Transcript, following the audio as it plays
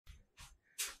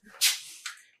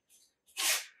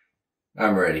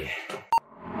I'm ready.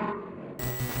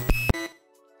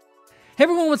 Hey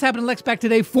everyone, what's happening? Lex back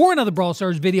today for another Brawl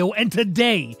Stars video, and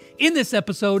today, in this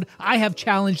episode, I have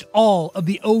challenged all of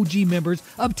the OG members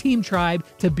of Team Tribe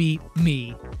to beat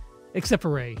me. Except for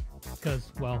Ray,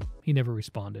 because, well, he never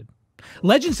responded.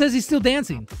 Legend says he's still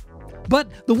dancing.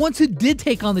 But the ones who did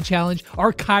take on the challenge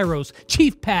are Kairos,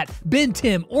 Chief Pat, Ben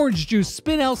Tim, Orange Juice,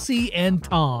 Spin LC, and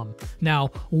Tom. Now,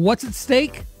 what's at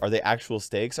stake? Are they actual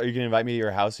steaks? Are you going to invite me to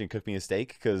your house and cook me a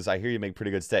steak? Because I hear you make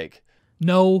pretty good steak.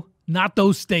 No, not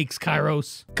those stakes,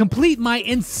 Kairos. Complete my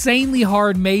insanely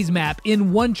hard maze map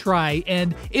in one try,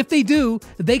 and if they do,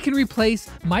 they can replace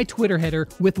my Twitter header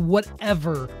with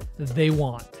whatever they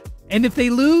want. And if they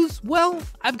lose, well,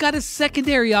 I've got a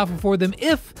secondary offer for them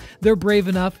if they're brave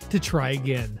enough to try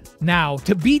again. Now,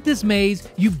 to beat this maze,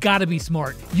 you've got to be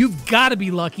smart, you've got to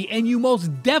be lucky, and you most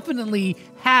definitely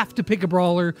have to pick a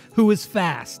brawler who is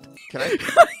fast. Can I?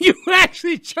 You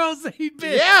actually chose a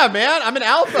bit. Yeah, man, I'm an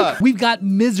alpha. We've got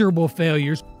miserable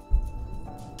failures.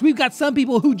 We've got some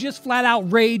people who just flat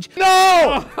out rage.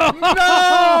 No!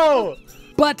 No!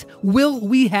 But will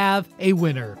we have a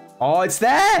winner? Oh, it's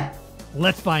there!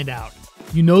 Let's find out.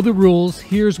 You know the rules.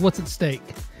 Here's what's at stake.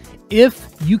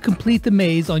 If you complete the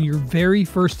maze on your very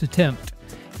first attempt,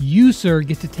 you, sir,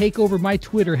 get to take over my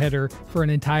Twitter header for an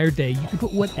entire day. You can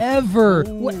put whatever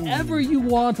you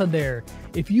want on there.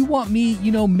 If you want me,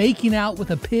 you know, making out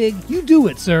with a pig, you do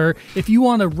it, sir. If you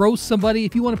want to roast somebody,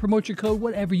 if you want to promote your code,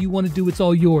 whatever you want to do, it's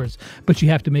all yours. But you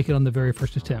have to make it on the very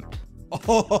first attempt.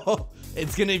 Oh,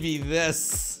 it's gonna be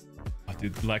this. Oh,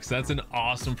 dude, Lex, that's an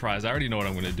awesome prize. I already know what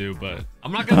I'm gonna do, but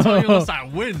I'm not gonna tell you unless I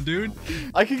win, dude.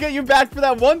 I could get you back for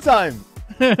that one time.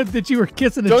 That you were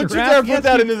kissing a Don't giraffe. you dare put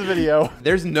that in this video.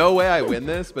 There's no way I win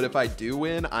this, but if I do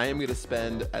win, I am going to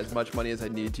spend as much money as I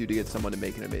need to get someone to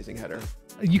make an amazing header.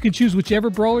 You can choose whichever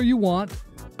brawler you want.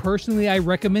 Personally, I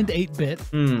recommend 8-bit.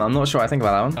 I'm not sure I think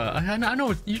about that one. I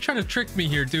know you're trying to trick me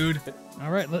here, dude. All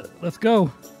right, let's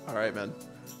go. All right, man.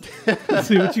 Let's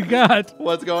see what you got.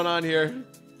 What's going on here?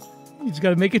 You just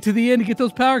got to make it to the end to get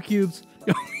those power cubes.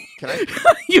 Can I?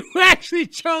 You actually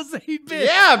chose 8-bit.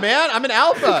 Yeah, man. I'm an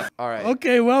alpha. All right.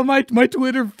 Okay, well, my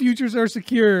Twitter futures are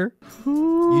secure.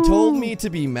 You told me to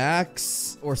be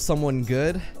Max or someone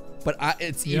good, but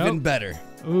it's even better.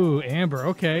 Ooh, Amber,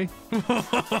 okay.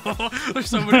 There's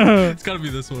somebody. It's gotta be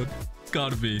this one. It's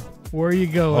gotta be. Where are you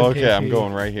going? Okay, KP? I'm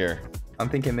going right here. I'm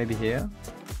thinking maybe here.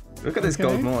 Look at this Okay.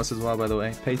 gold mortis as well, by the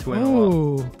way. Pay to win.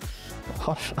 Ooh.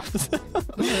 Oh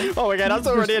my god, that's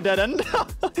already a dead end.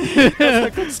 That's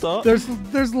a good start.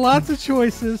 There's lots of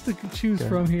choices to choose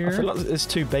from I here. feel like it's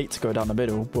too bait to go down the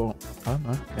middle, but I don't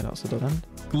know. Okay, that's a dead end.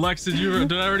 Lex,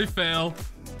 did I already fail?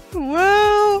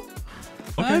 Well,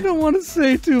 I don't want to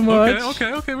say too much.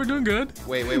 Okay, we're doing good.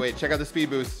 Wait. Check out the speed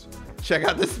boost. Check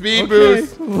out the speed Okay,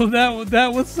 boost. well,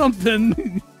 that was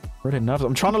something. Really nervous.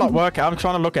 I'm trying to like work out. I'm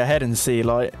trying to look ahead and see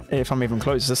like if I'm even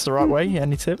close. Is this the right way?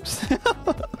 Any tips?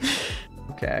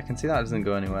 Okay, I can see that doesn't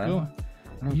go anywhere.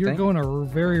 You're going a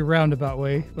very roundabout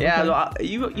way. Yeah,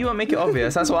 okay. look, you won't make it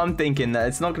obvious. That's what I'm thinking. That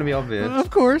it's not going to be obvious.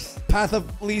 Of course. Path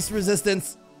of least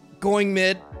resistance, going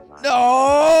mid.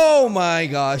 Oh my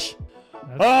gosh.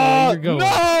 That's where you're going.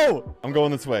 No! I'm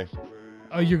going this way.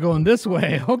 Oh, you're going this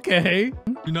way. Okay.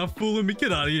 You're not fooling me.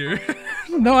 Get out of here.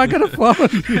 No, I gotta follow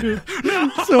you.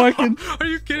 So I can. Are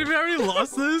you kidding me? I already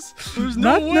lost this. There's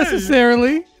no Not way.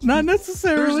 necessarily. Not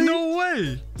necessarily. There's no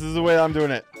way. This is the way I'm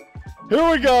doing it.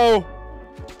 Here we go.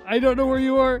 I don't know where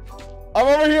you are. I'm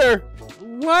over here.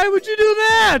 Why would you do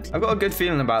that? I've got a good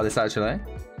feeling about this actually.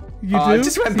 You do? I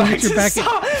just went See back that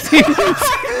to you're back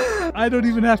the I don't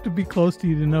even have to be close to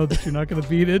you to know that you're not gonna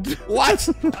beat it. What?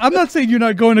 I'm not saying you're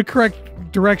not going the correct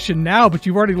direction now, but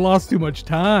you've already lost too much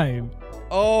time.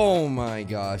 Oh my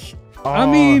gosh. I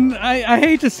mean, I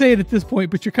hate to say it at this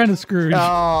point, but you're kind of screwed.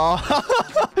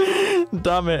 Oh,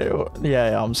 damn it!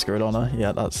 Yeah, I'm screwed on her.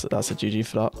 Yeah, that's a GG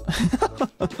for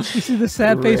that. You see the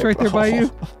sad face right there by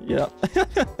you? Yeah.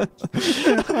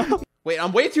 Wait,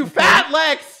 I'm way too fat,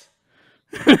 Lex.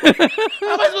 How am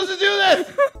I supposed to do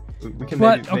this? We can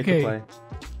But, make okay. a play.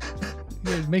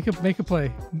 Yeah, make a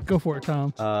play. Go for it,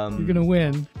 Tom. You're gonna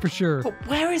win for sure. But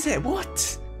where is it?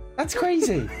 What? That's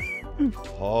crazy.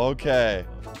 Okay.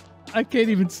 I can't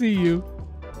even see you.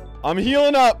 I'm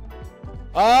healing up.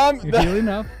 You're healing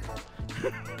up.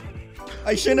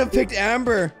 I shouldn't have picked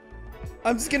Amber.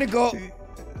 I'm just gonna go.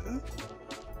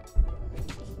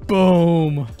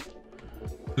 Boom.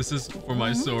 This is for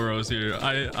my sorrows here.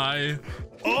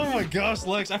 Oh my gosh,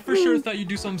 Lex! I for sure thought you'd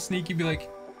do something sneaky. Be like,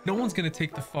 no one's gonna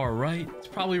take the far right. It's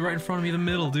probably right in front of me, the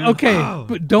middle, dude. Okay, Wow.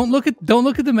 but don't look at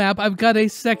the map. I've got a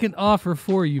second offer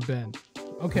for you, Ben.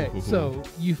 Okay, so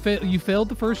you failed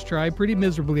the first try pretty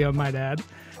miserably, I might add.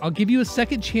 I'll give you a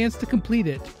second chance to complete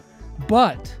it,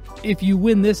 but if you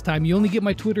win this time, you only get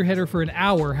my Twitter header for an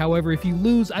hour. However, if you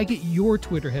lose, I get your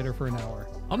Twitter header for an hour.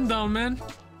 I'm down, man.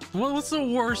 What's the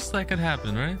worst that could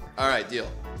happen, right? All right, deal.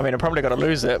 I mean, I'm probably gonna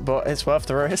lose it, but it's worth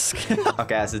the risk. Okay,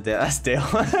 that's a deal. That's a deal.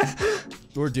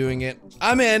 We're doing it.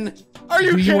 I'm in. Are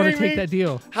you Do you kidding want to me? take that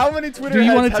deal? How many Twitter Do you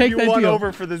wanna heads have take you that won deal?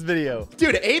 over for this video?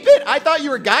 Dude, 8-bit? I thought you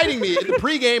were guiding me. In the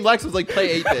pregame, Lex was like,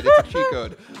 play 8-bit. It's a cheat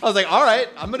code. I was like, all right,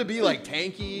 I'm going to be like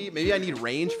tanky. Maybe I need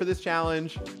range for this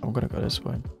challenge. I'm gonna go this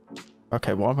way.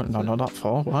 Okay, well, no, not that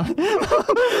far. What?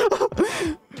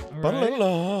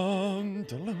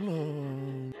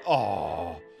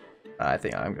 Oh. I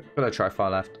think I'm gonna try far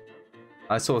left.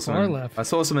 I saw Far something. left. I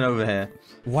saw something over here.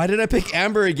 Why did I pick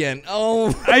Amber again?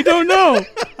 Oh. I don't know.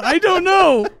 I don't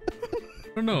know.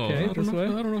 I don't know. Okay, I don't this know. way? I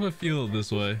don't know if I feel it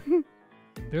this way.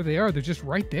 There they are. They're just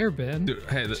right there, Ben. Dude,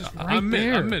 hey, Just right I'm mid.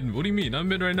 there. I'm mid. What do you mean? I'm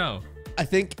mid right now. I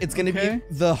think it's gonna Okay.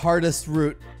 be the hardest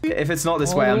route. If it's not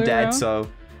this All way, the I'm way dead. around? So,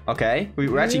 okay,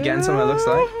 we're actually getting somewhere. It looks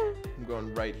like. I'm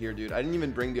going right here, dude. I didn't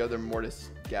even bring the other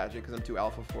Mortis gadget because I'm too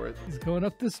alpha for it. He's going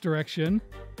up this direction.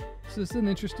 This is an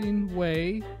interesting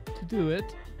way to do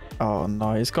it. Oh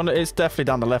no, it's definitely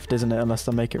down the left, isn't it? Unless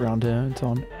they make it round here in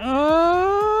time.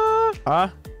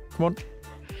 Ah, come on.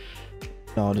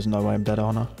 No, there's no way I'm dead,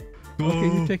 aren't I?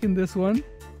 Okay, you're taking this one.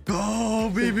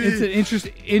 Go, baby. It's an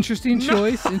interesting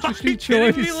choice. Interesting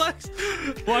Kidding me, choice. Lex?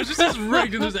 Watch, this is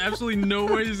rigged and there's absolutely no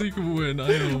ways you can win.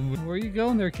 I am. Where are you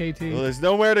going there, KT? Well, there's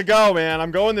nowhere to go, man.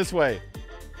 I'm going this way.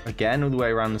 Again, all the way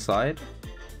around the side.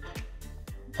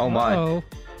 Oh my! Uh-oh.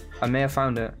 I may have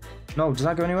found it. No, does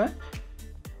that go anywhere?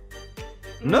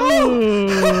 No!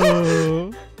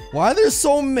 Ooh. Why are there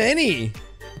so many?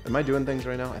 Am I doing things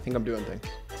right now? I think I'm doing things.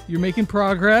 You're making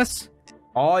progress.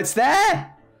 Oh, it's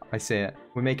there! I see it.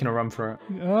 We're making a run for it.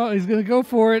 Oh, he's gonna go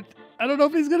for it. I don't know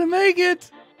if he's gonna make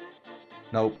it.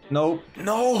 Nope. Nope.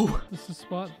 No! This is a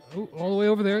spot. Oh, all the way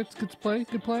over there. It's good play.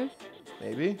 Good play.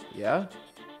 Maybe. Yeah.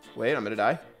 Wait, I'm going to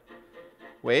die.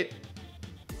 Wait.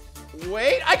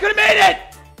 Wait, I could have made it!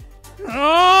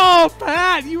 Oh,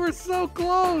 Pat, you were so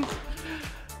close.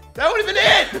 That would have been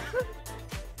it!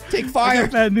 Take I fire.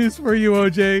 got bad news for you,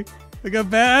 OJ. I got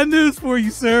bad news for you,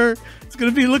 sir. It's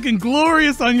gonna be looking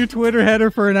glorious on your Twitter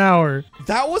header for an hour.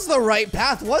 That was the right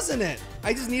path, wasn't it?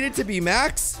 I just needed to be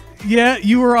max. Yeah,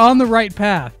 you were on the right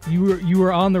path. You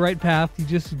were on the right path. You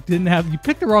just didn't have. You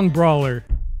picked the wrong brawler.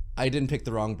 I didn't pick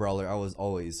the wrong brawler. I was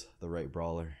always the right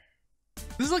brawler.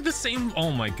 This is like the same. Oh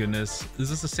my goodness.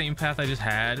 Is this the same path I just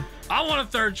had? I want a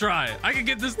third try. I can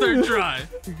get this third try.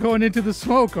 You're going into the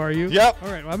smoke, are you? Yep.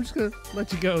 All right. Well, I'm just gonna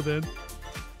let you go then.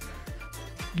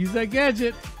 Use that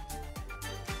gadget.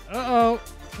 Uh-oh.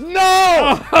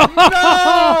 No!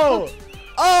 No!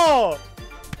 Oh!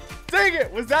 Dang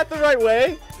it! Was that the right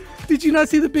way? Did you not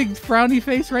see the big frowny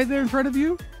face right there in front of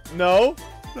you? No.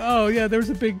 Oh, yeah, there was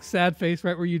a big sad face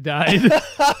right where you died.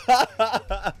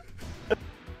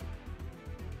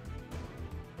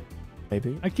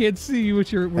 Maybe. I can't see you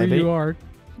where Maybe. you are.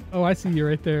 Oh, I see you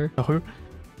right there. No.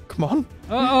 Come on.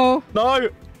 Uh-oh. No.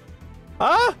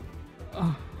 Ah.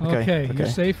 Okay, you're okay.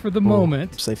 safe for the Well,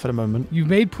 moment. safe for the moment. You've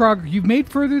made progress. You've made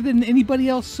further than anybody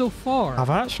else so far. Have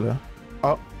I actually?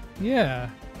 Oh. Yeah.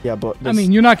 Yeah, but I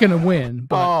mean, you're not going to win,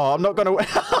 but Oh, I'm not gonna win.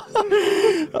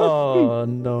 Oh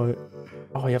no.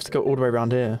 Oh, you have to go all the way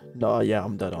around here. No, yeah,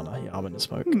 I'm dead on it. Yeah, I'm in the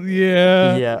smoke.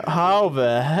 yeah. Yeah. How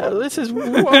the hell? This is. Whoa.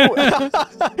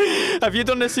 Have you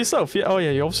done this yourself? Yeah. Oh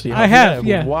yeah, you obviously. I have,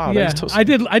 Yeah. yeah. Wow. yeah. Those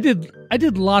I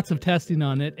did lots of testing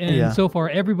on it, and Yeah. so far,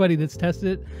 everybody that's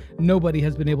tested it, nobody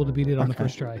has been able to beat it on the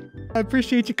first try. I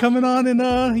appreciate you coming on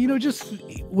and just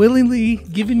willingly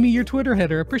giving me your Twitter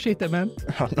header. I appreciate that, man.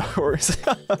 Oh, no worries.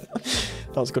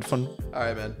 That was good fun. All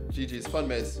right, man. GG's. Fun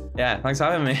maze. Yeah, thanks for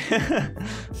having me.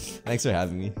 Thanks for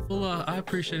having me. Well, I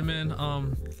appreciate it, man.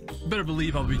 Better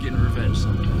believe I'll be getting revenge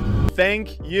someday.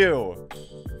 Thank you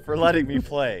for letting me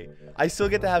play. I still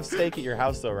get to have steak at your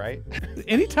house though, right?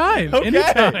 Anytime. Okay.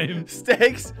 Anytime.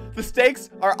 Steaks. The steaks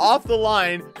are off the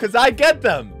line because I get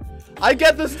them. I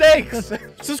get the steaks.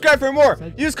 Subscribe for more.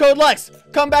 Use code LEX.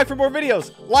 Come back for more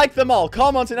videos. Like them all.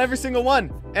 Comment on every single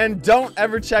one. And don't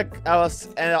ever check us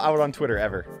out on Twitter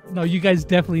ever. No, you guys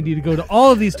definitely need to go to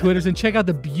all of these Twitters and check out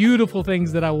the beautiful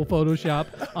things that I will Photoshop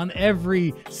on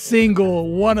every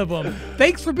single one of them.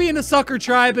 Thanks for being a sucker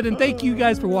tribe, and thank you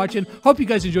guys for watching. Hope you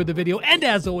guys enjoyed the video. And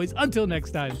as always, until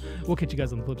next time, we'll catch you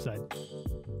guys on the flip side.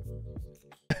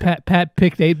 Pat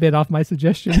picked 8-bit off my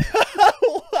suggestion.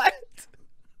 What?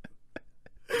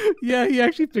 Yeah, he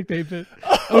actually picked 8-bit.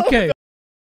 Okay.